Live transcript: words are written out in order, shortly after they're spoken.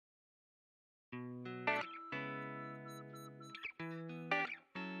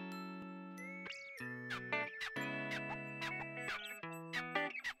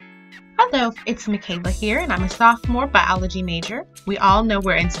Hello, it's Michaela here, and I'm a sophomore biology major. We all know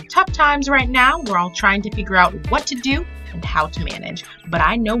we're in some tough times right now. We're all trying to figure out what to do and how to manage. But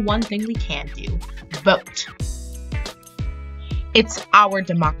I know one thing we can do: vote. It's our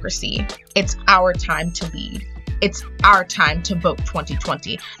democracy. It's our time to lead. It's our time to vote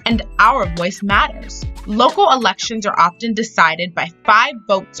 2020, and our voice matters. Local elections are often decided by 5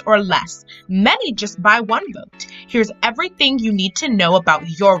 votes or less, many just by 1 vote. Here's everything you need to know about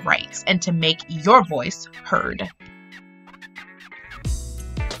your rights and to make your voice heard.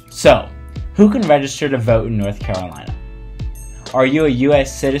 So, who can register to vote in North Carolina? Are you a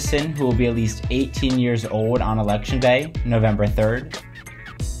U.S. citizen who will be at least 18 years old on Election Day, November 3rd?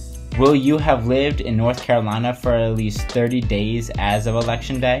 Will you have lived in North Carolina for at least 30 days as of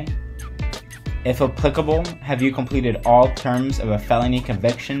Election Day? If applicable, have you completed all terms of a felony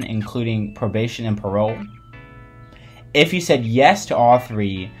conviction, including probation and parole? If you said yes to all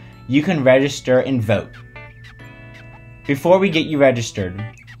 3, you can register and vote. Before we get you registered,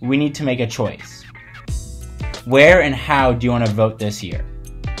 we need to make a choice. Where and how do you want to vote this year?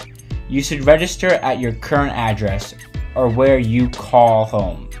 You should register at your current address or where you call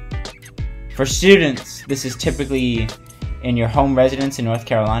home. For students, this is typically in your home residence in North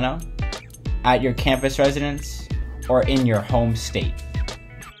Carolina, at your campus residence, or in your home state.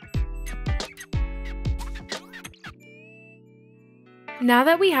 Now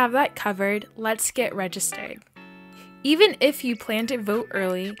that we have that covered, let's get registered. Even if you plan to vote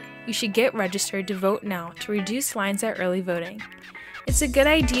early, you should get registered to vote now to reduce lines at early voting. It's a good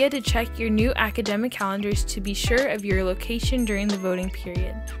idea to check your new academic calendars to be sure of your location during the voting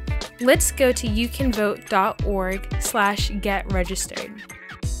period. Let's go to youcanvote.org/getregistered.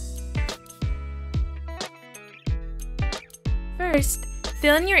 First,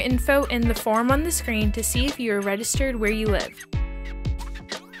 fill in your info in the form on the screen to see if you are registered where you live.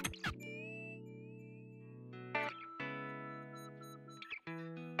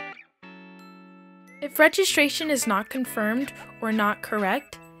 If registration is not confirmed or not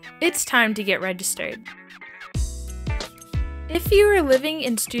correct, it's time to get registered. If you are living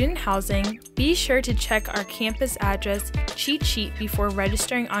in student housing, be sure to check our campus address cheat sheet before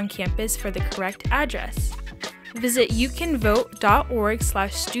registering on campus for the correct address. Visit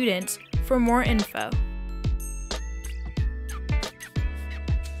youcanvote.org/students for more info.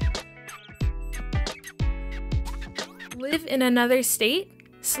 Live in another state?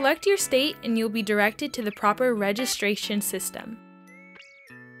 Select your state and you'll be directed to the proper registration system.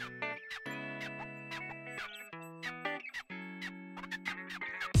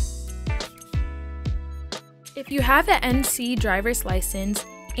 If you have an NC driver's license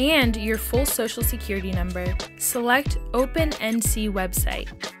and your full social security number, select Open NC website.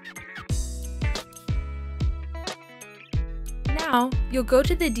 Now, you'll go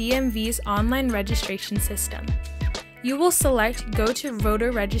to the DMV's online registration system. You will select Go to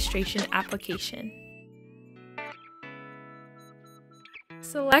Voter Registration Application.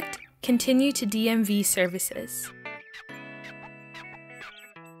 Select Continue to DMV Services.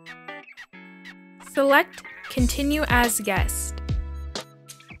 Select Continue as Guest.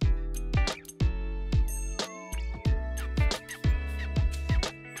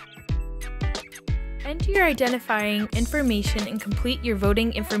 Enter your identifying information and complete your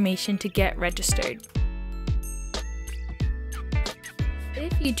voting information to get registered.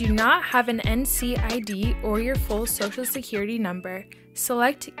 If you do not have an NC ID or your full social security number,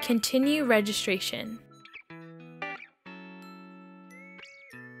 select Continue Registration.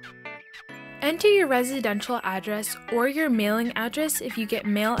 Enter your residential address or your mailing address if you get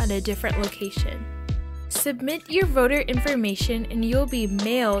mail at a different location. Submit your voter information and you'll be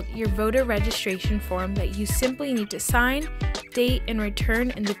mailed your voter registration form that you simply need to sign, date, and return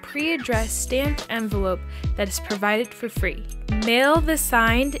in the pre-addressed stamped envelope that is provided for free. Mail the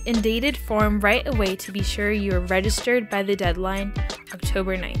signed and dated form right away to be sure you are registered by the deadline,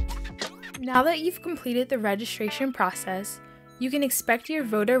 October 9th. Now that you've completed the registration process, you can expect your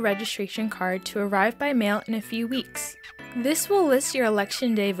voter registration card to arrive by mail in a few weeks. This will list your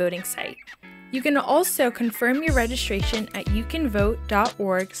Election Day voting site. You can also confirm your registration at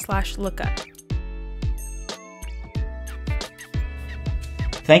youcanvote.org/lookup.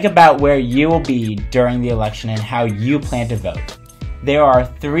 Think about where you will be during the election and how you plan to vote. There are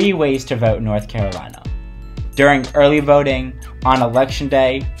 3 ways to vote in North Carolina: during early voting, on Election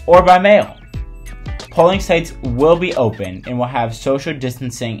Day, or by mail. Polling sites will be open and will have social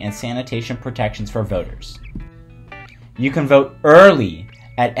distancing and sanitation protections for voters. You can vote early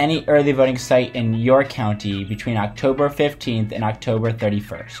at any early voting site in your county between October 15th and October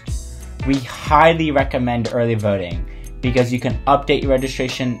 31st. We highly recommend early voting because you can update your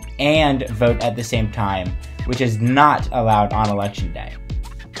registration and vote at the same time, which is not allowed on Election Day.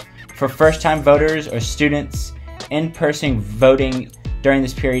 For first-time voters or students, in-person voting during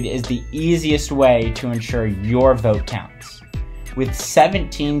this period is the easiest way to ensure your vote counts. With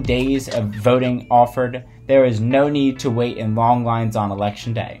 17 days of voting offered, there is no need to wait in long lines on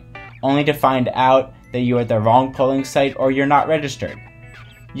Election Day, only to find out that you are at the wrong polling site or you're not registered.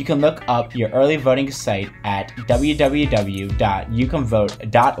 You can look up your early voting site at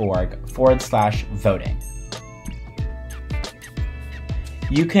www.youcanvote.org/voting.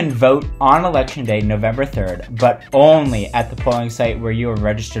 You can vote on Election Day, November 3rd, but only at the polling site where you are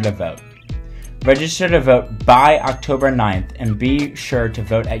registered to vote. Register to vote by October 9th and be sure to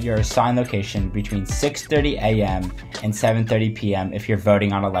vote at your assigned location between 6:30 a.m. and 7:30 p.m. if you're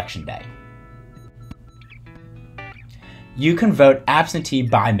voting on Election Day. You can vote absentee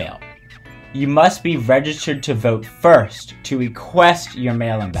by mail. You must be registered to vote first to request your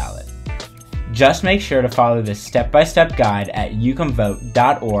mail-in ballot. Just make sure to follow the step-by-step guide at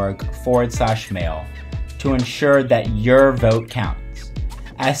youcanvote.org/mail to ensure that your vote counts,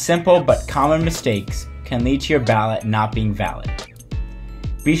 as simple but common mistakes can lead to your ballot not being valid.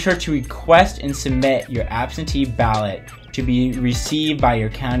 Be sure to request and submit your absentee ballot to be received by your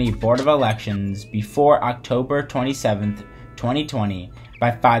county Board of Elections before October 27th, 2020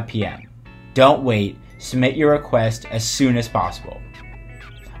 by 5 p.m. Don't wait, submit your request as soon as possible.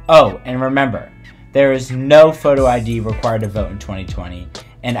 Oh, and remember, there is no photo ID required to vote in 2020,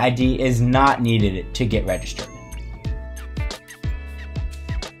 and ID is not needed to get registered.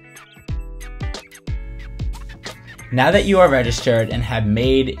 Now that you are registered and have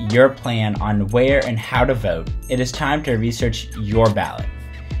made your plan on where and how to vote, it is time to research your ballot.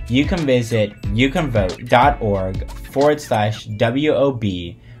 You can visit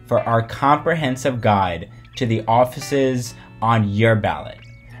youcanvote.org/WOB for our comprehensive guide to the offices on your ballot,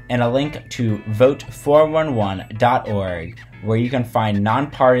 and a link to vote411.org where you can find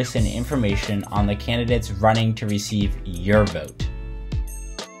nonpartisan information on the candidates running to receive your vote.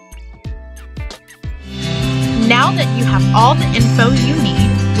 Now that you have all the info you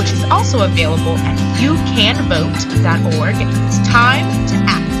need, which is also available at youcanvote.org, it's time to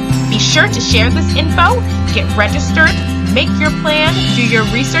act. Be sure to share this info, get registered, make your plan, do your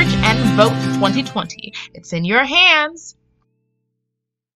research, and vote 2020. It's in your hands.